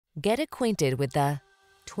Get acquainted with the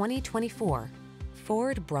 2024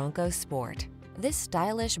 Ford Bronco Sport. This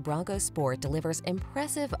stylish Bronco Sport delivers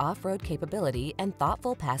impressive off-road capability and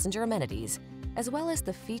thoughtful passenger amenities, as well as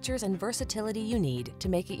the features and versatility you need to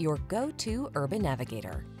make it your go-to urban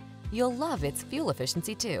navigator. You'll love its fuel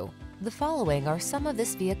efficiency too. The following are some of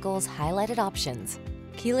this vehicle's highlighted options: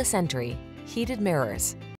 keyless entry, heated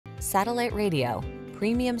mirrors, satellite radio,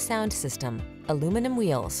 premium sound system, aluminum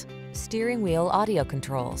wheels, steering wheel audio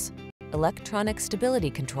controls, electronic stability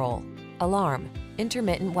control, alarm,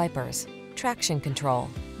 intermittent wipers, traction control.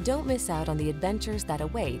 Don't miss out on the adventures that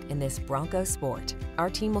await in this Bronco Sport. Our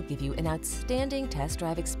team will give you an outstanding test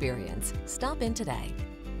drive experience. Stop in today.